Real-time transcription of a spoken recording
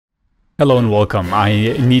Hello and welcome.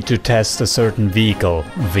 I need to test a certain vehicle,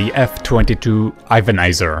 the F-22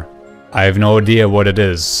 Iwanizer. I have no idea what it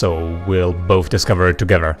is, so we'll both discover it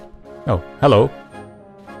together. Oh, hello.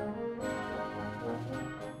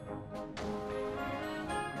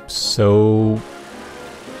 So...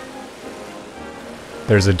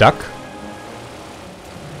 there's a duck.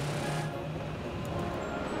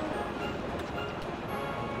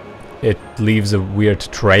 It leaves a weird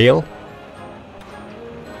trail.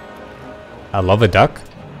 I love a duck.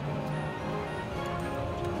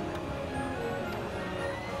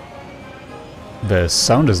 The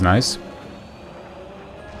sound is nice.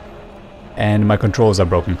 And my controls are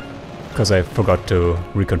broken, because I forgot to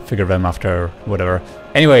reconfigure them after whatever.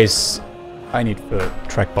 Anyways, I need the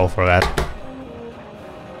trackball for that.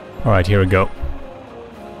 Alright, here we go.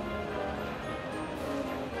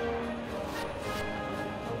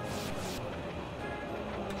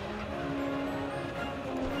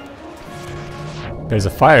 There's a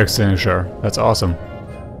fire extinguisher. That's awesome.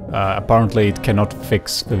 Apparently it cannot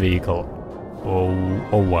fix the vehicle.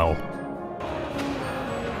 Oh well.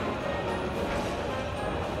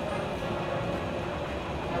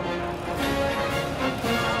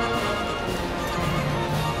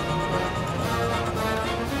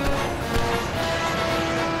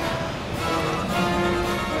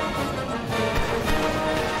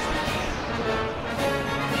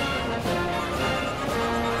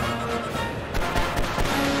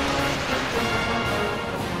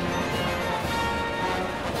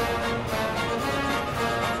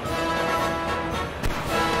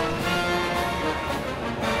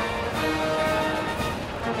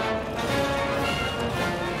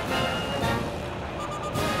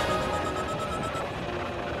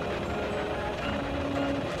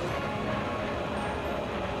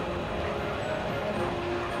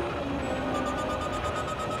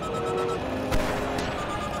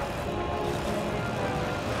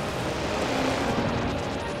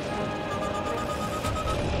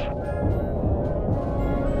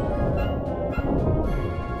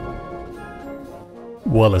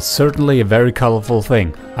 Well, it's certainly a very colorful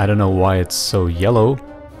thing. I don't know why it's so yellow.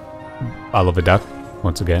 I love a duck,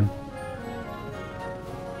 once again.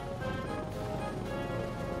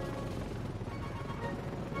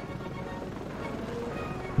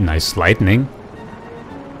 Nice lightning.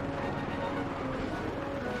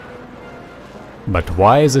 But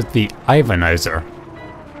why is it the Iwanizer?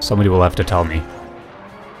 Somebody will have to tell me.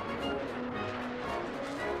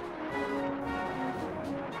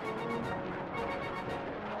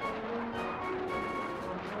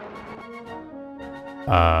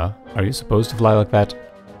 Are you supposed to fly like that?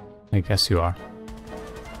 I guess you are.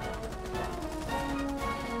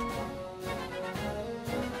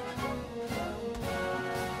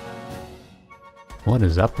 What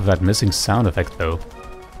is up with that missing sound effect, though?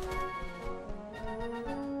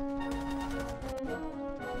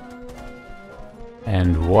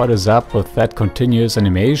 And what is up with that continuous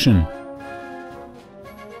animation?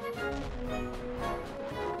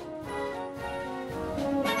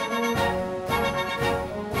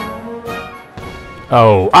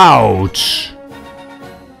 Oh, ouch!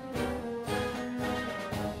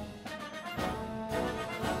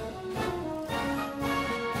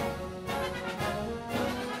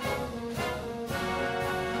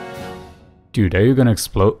 Dude, are you gonna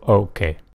explode? Okay.